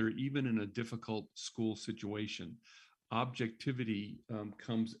 Continue to clear even in a difficult school situation. Objectivity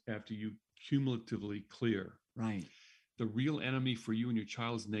comes after you cumulatively clear. Right. The real enemy for you and your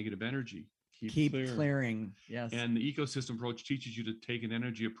child is negative energy. Keep clearing. Yes. And the ecosystem approach teaches you to take an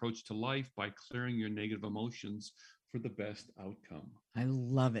energy approach to life by clearing your negative emotions for the best outcome. I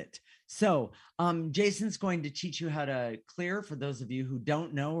love it. So Jason's going to teach you how to clear, for those of you who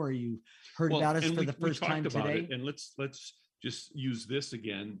don't know, or you heard about us for the first time today. And let's just use this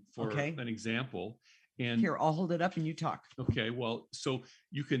again for an example. And here, I'll hold it up and you talk. Okay. Well, so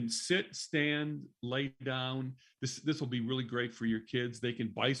you can sit, stand, lay down. This will be really great for your kids. They can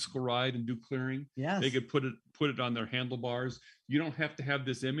bicycle ride and do clearing. Yes. They could put it on their handlebars. You don't have to have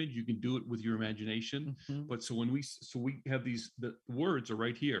this image. You can do it with your imagination. But so we have the words are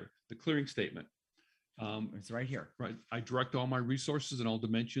right here. The clearing statement. It's right here. Right. I direct all my resources in all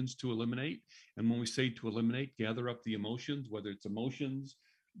dimensions to eliminate. And when we say to eliminate, gather up the emotions, whether it's emotions,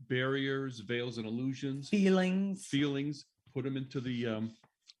 barriers, veils, and illusions, feelings, put them into the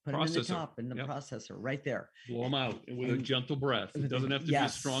put them in the top in the processor right there. Blow them out with a gentle breath. It doesn't have to be a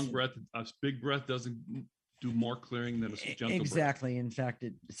strong breath. A big breath doesn't do more clearing than a gentle breath. Exactly. In fact,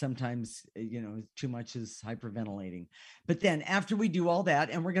 it sometimes, too much is hyperventilating. But then after we do all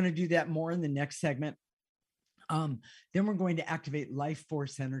that, and we're going to do that more in the next segment, then we're going to activate life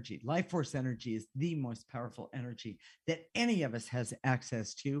force energy. Life force energy is the most powerful energy that any of us has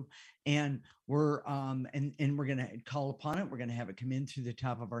access to. And we're we're going to call upon it. We're going to have it come in through the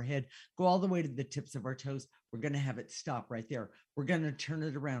top of our head, go all the way to the tips of our toes. We're going to have it stop right there. We're going to turn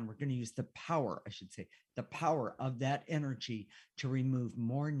it around. We're going to use the power of that energy to remove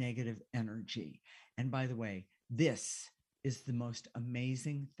more negative energy. And by the way, this is the most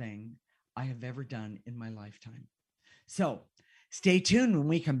amazing thing I have ever done in my lifetime. So stay tuned. When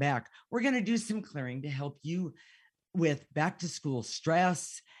we come back, we're going to do some clearing to help you with back to school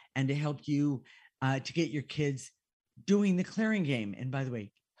stress and to help you to get your kids doing the clearing game. And by the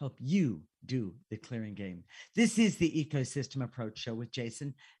way, help you do the clearing game. This is the Ecosystem Approach Show with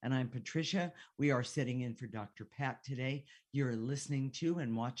Jason, and I'm Patricia. We are sitting in for Dr. Pat today. You're listening to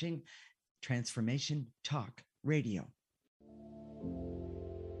and watching Transformation Talk Radio.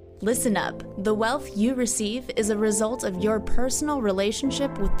 Listen up. The wealth you receive is a result of your personal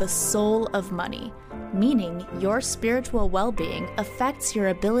relationship with the soul of money, meaning your spiritual well-being affects your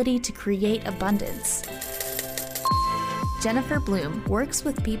ability to create abundance. Jennifer Bloom works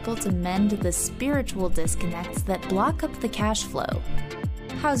with people to mend the spiritual disconnects that block up the cash flow.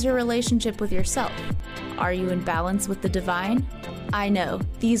 How's your relationship with yourself? Are you in balance with the divine? I know,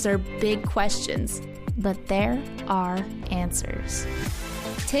 these are big questions, but there are answers.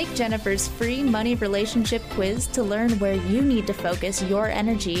 Take Jennifer's free money relationship quiz to learn where you need to focus your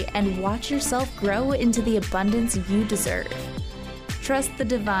energy and watch yourself grow into the abundance you deserve. Trust the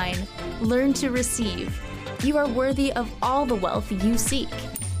divine. Learn to receive. You are worthy of all the wealth you seek.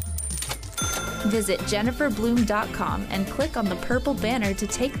 Visit jenniferbloom.com and click on the purple banner to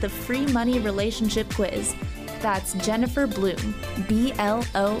take the free money relationship quiz. That's Jennifer Bloom, BLOOME.com.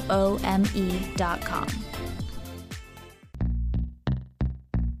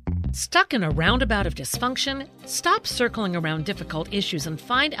 Stuck in a roundabout of dysfunction? Stop circling around difficult issues and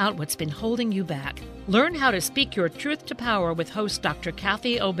find out what's been holding you back. Learn how to speak your truth to power with host Dr.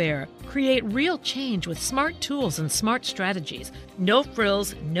 Kathy Obear. Create real change with smart tools and smart strategies. No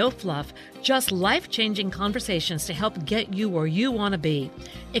frills, no fluff, just life-changing conversations to help get you where you want to be.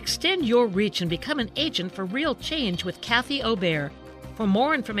 Extend your reach and become an agent for real change with Kathy Obear. For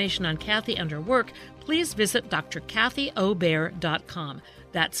more information on Kathy and her work, please visit drkathyobear.com.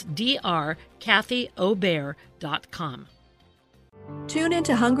 That's drkathyobear.com. Tune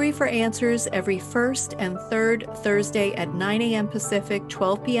into Hungry for Answers every first and third Thursday at 9 a.m. Pacific,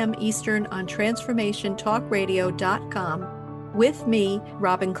 12 p.m. Eastern on TransformationTalkRadio.com with me,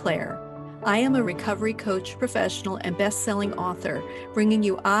 Robin Clare. I am a recovery coach, professional, and best-selling author, bringing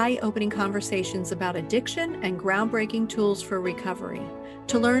you eye-opening conversations about addiction and groundbreaking tools for recovery.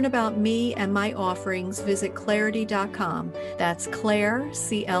 To learn about me and my offerings, visit Clarity.com. That's Claire,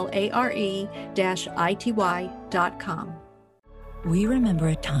 CLARE-ITY.com. We remember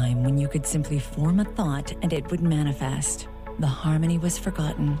a time when you could simply form a thought and it would manifest. The harmony was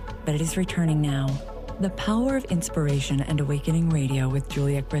forgotten, but it is returning now. The Power of Inspiration and Awakening Radio with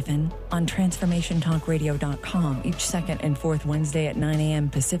Julia Griffin on TransformationTalkRadio.com each second and fourth Wednesday at 9 a.m.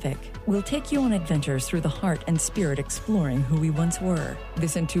 Pacific. We'll take you on adventures through the heart and spirit, exploring who we once were.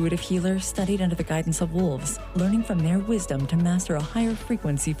 This intuitive healer studied under the guidance of wolves, learning from their wisdom to master a higher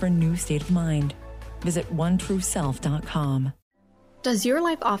frequency for a new state of mind. Visit OneTrueSelf.com. Does your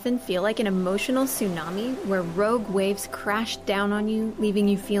life often feel like an emotional tsunami where rogue waves crash down on you, leaving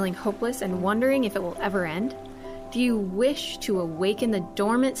you feeling hopeless and wondering if it will ever end? Do you wish to awaken the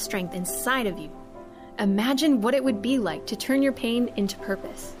dormant strength inside of you? Imagine what it would be like to turn your pain into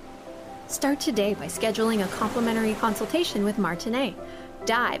purpose. Start today by scheduling a complimentary consultation with Martinet.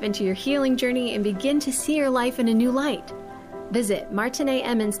 Dive into your healing journey and begin to see your life in a new light. Visit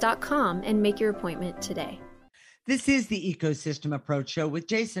martinetemmons.com and make your appointment today. This is the Ecosystem Approach Show with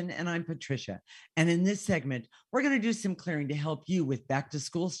Jason, and I'm Patricia. And in this segment, we're going to do some clearing to help you with back to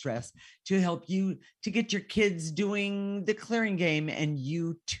school stress, to help you to get your kids doing the clearing game, and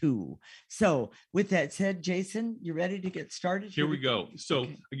you too. So with that said, Jason, you ready to get started? Here we go. So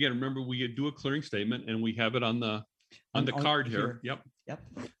again, remember, we do a clearing statement and we have it on the card here. Yep.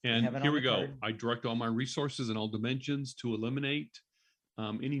 And here we go. Card. I direct all my resources in all dimensions to eliminate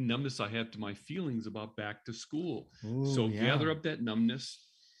any numbness I have to my feelings about back to school. Ooh, so gather up that numbness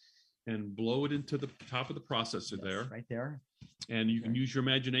and blow it into the top of the processor there. Right there. And you can use your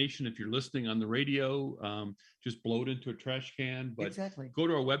imagination. If you're listening on the radio, just blow it into a trash can. But go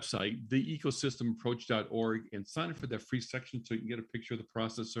to our website, theecosystemapproach.org, and sign up for that free section so you can get a picture of the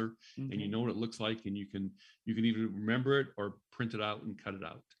processor and you know what it looks like, and you can either remember it or print it out and cut it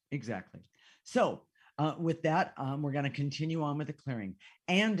out. Exactly. So with that, we're going to continue on with the clearing,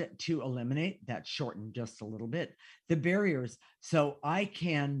 and to eliminate that, shorten just a little bit the barriers, so I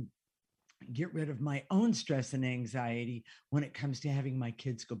can get rid of my own stress and anxiety when it comes to having my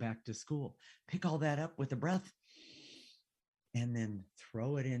kids go back to school. Pick all that up with a breath and then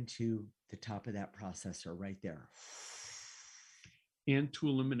throw it into the top of that processor right there. And to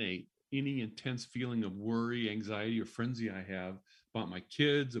eliminate any intense feeling of worry, anxiety, or frenzy I have about my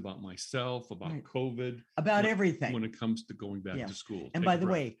kids, about myself, about COVID, about everything when it comes to going back to school. And by the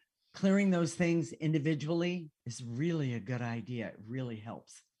way, clearing those things individually is really a good idea. It really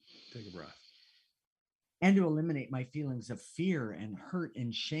helps. Take a breath. And to eliminate my feelings of fear and hurt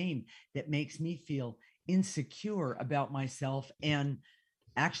and shame that makes me feel insecure about myself and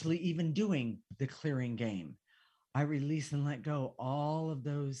actually even doing the clearing game. I release and let go all of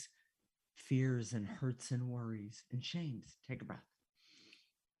those fears and hurts and worries and shames. Take a breath.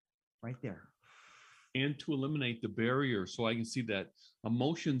 Right there. And to eliminate the barrier, so I can see that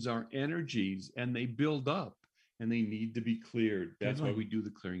emotions are energies and they build up and they need to be cleared. That's why we do the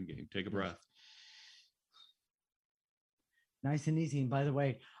clearing game. Take a breath. Nice and easy. And by the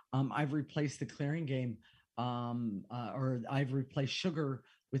way, I've replaced the clearing game, or I've replaced sugar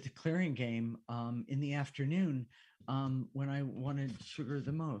with the clearing game in the afternoon when I wanted sugar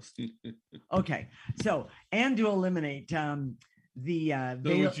the most. Okay. So, and to eliminate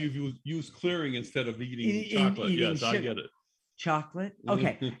you use clearing instead of eating chocolate. Yes, I get it. Chocolate.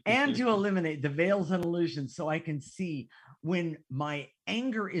 Okay. And to eliminate the veils and illusions so I can see when my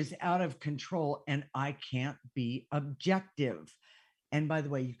anger is out of control and I can't be objective. And by the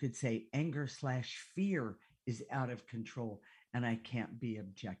way, you could say anger/fear is out of control and I can't be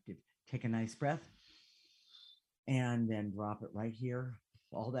objective. Take a nice breath and then drop it right here.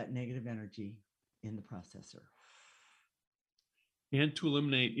 All that negative energy in the processor. And to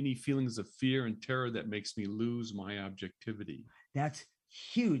eliminate any feelings of fear and terror that makes me lose my objectivity. That's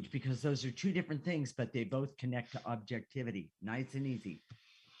huge because those are two different things, but they both connect to objectivity. Nice and easy.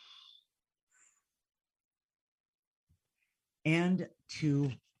 And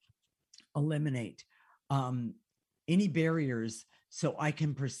to eliminate any barriers so I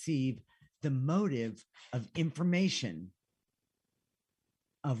can perceive the motive of information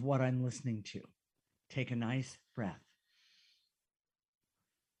of what I'm listening to. Take a nice breath.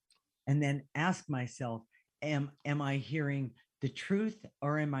 And then ask myself, am I hearing the truth,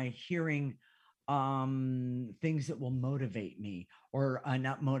 or am I hearing things that will motivate me, or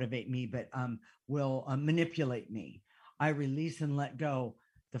not motivate me, but will manipulate me? I release and let go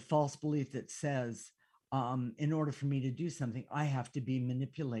the false belief that says, in order for me to do something, I have to be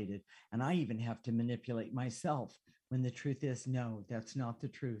manipulated. And I even have to manipulate myself, when the truth is, no, that's not the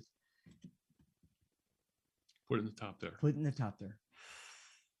truth. Put it in the top there. Put it in the top there.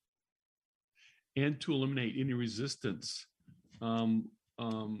 And to eliminate any resistance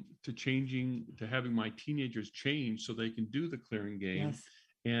to changing, to having my teenagers change so they can do the clearing game. Yes.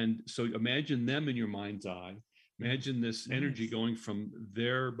 And so imagine them in your mind's eye. Imagine this energy going from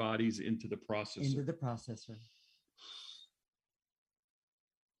their bodies into the processor. Into the processor.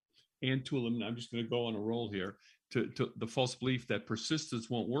 And to eliminate, I'm just going to go on a roll here, to the false belief that persistence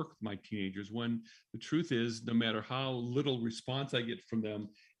won't work with my teenagers, when the truth is, no matter how little response I get from them,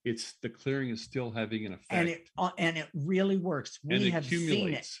 it's the clearing is still having an effect. And it really works. We have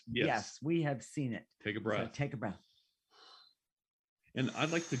seen it. Yes, we have seen it. Take a breath. So take a breath. And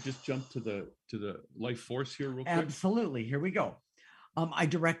I'd like to just jump to the life force here real quick. Absolutely. Here we go. I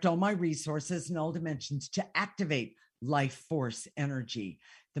direct all my resources in all dimensions to activate life force energy,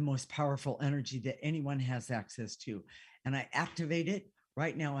 the most powerful energy that anyone has access to. And I activate it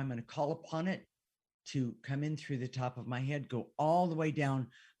right now. I'm going to call upon it to come in through the top of my head, go all the way down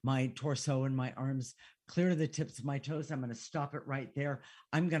my torso and my arms, clear to the tips of my toes. I'm going to stop it right there.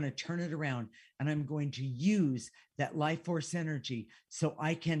 I'm going to turn it around, and I'm going to use that life force energy so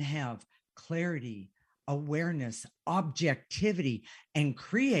I can have clarity, awareness, objectivity, and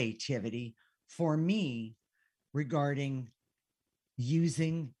creativity for me regarding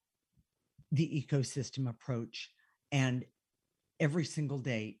using the ecosystem approach and every single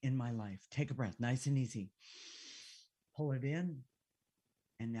day in my life. Take a breath, nice and easy. Pull it in,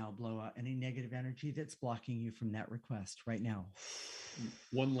 and now blow out any negative energy that's blocking you from that request right now.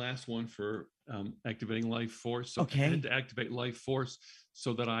 One last one for activating life force. So Okay. I had to activate life force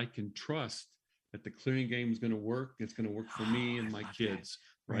so that I can trust that the clearing game is going to work. It's going to work for me and my kids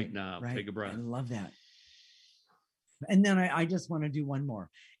right now. Right. Take a breath. I love that. And then I just want to do one more,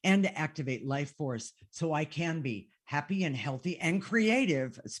 and to activate life force so I can be happy and healthy and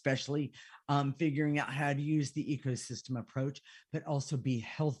creative, especially figuring out how to use the ecosystem approach, but also be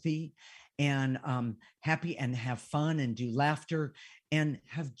healthy and happy and have fun and do laughter and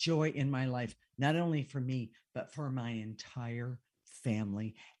have joy in my life, not only for me, but for my entire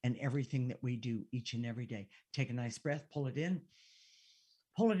family and everything that we do each and every day. Take a nice breath, pull it in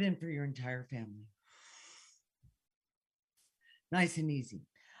for your entire family. Nice and easy.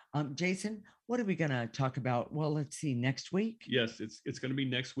 Jason, what are we going to talk about? Well, let's see, next week? Yes, it's going to be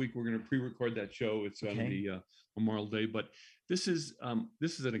next week. We're going to pre-record that show. It's going to be Memorial Day, but this is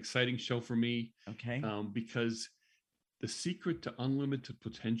an exciting show for me. Okay. Because the secret to unlimited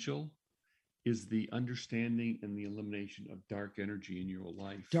potential is the understanding and the elimination of dark energy in your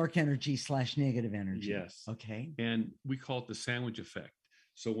life. Dark energy / negative energy. Yes. Okay. And we call it the sandwich effect.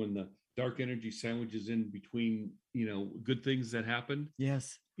 So when the dark energy sandwiches in between, good things that happen.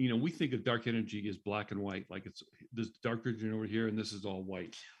 Yes. We think of dark energy as black and white, like it's this dark energy over here and this is all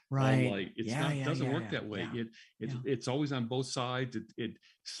white. Right. All light. It doesn't work that way. It's always on both sides. It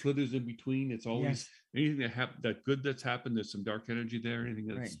slithers in between. It's always anything that good that's happened. There's some dark energy there. Anything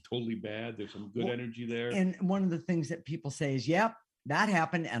that's totally bad, there's some good energy there. And one of the things that people say is, yep, that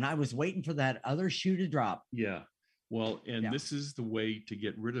happened. And I was waiting for that other shoe to drop. Yeah. Well, and this is the way to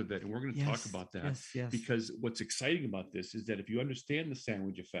get rid of it. And we're going to talk about that because what's exciting about this is that if you understand the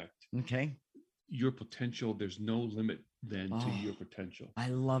sandwich effect, your potential, there's no limit then to your potential. I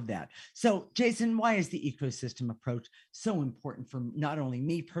love that. So, Jason, why is the ecosystem approach so important for not only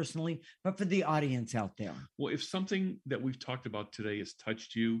me personally, but for the audience out there? Well, if something that we've talked about today has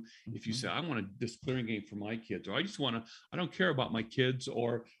touched you, if you say, I want this clearing game for my kids, or I don't care about my kids,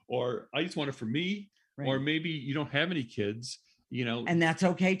 or I just want it for me. Right. Or maybe you don't have any kids, and that's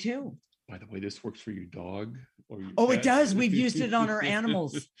okay too. by the way, this works for your dog or your pet. It does. We've used it on our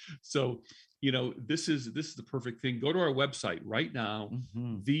animals. So, this is the perfect thing. Go to our website right now,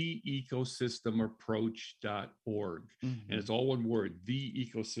 theecosystemapproach.org. And it's all one word, The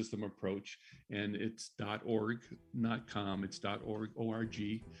Ecosystem Approach. And it's .org, not .com, it's .org,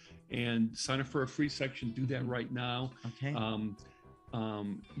 O-R-G. And sign up for a free section. Do that right now. Okay.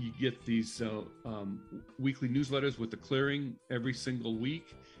 You get these weekly newsletters with the clearing every single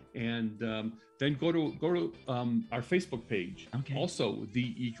week. And then go to our Facebook page, also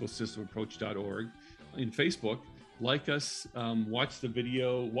theecosystemapproach.org in Facebook. Like us, watch the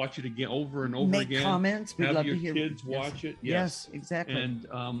video, watch it again over and over again. Make comments. We'd love to hear. Have your kids watch it. Yes, exactly.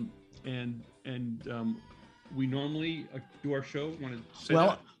 And we normally do our show. Want to say well,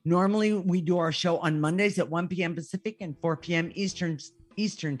 that? Normally we do our show on Mondays at 1 p.m. Pacific and 4 p.m.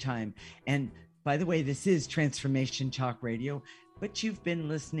 Eastern time. And by the way, this is Transformation Talk Radio. But you've been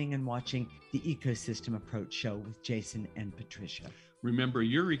listening and watching the Ecosystem Approach Show with Jason and Patricia. Remember,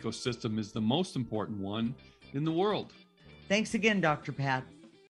 your ecosystem is the most important one in the world. Thanks again, Dr. Pat.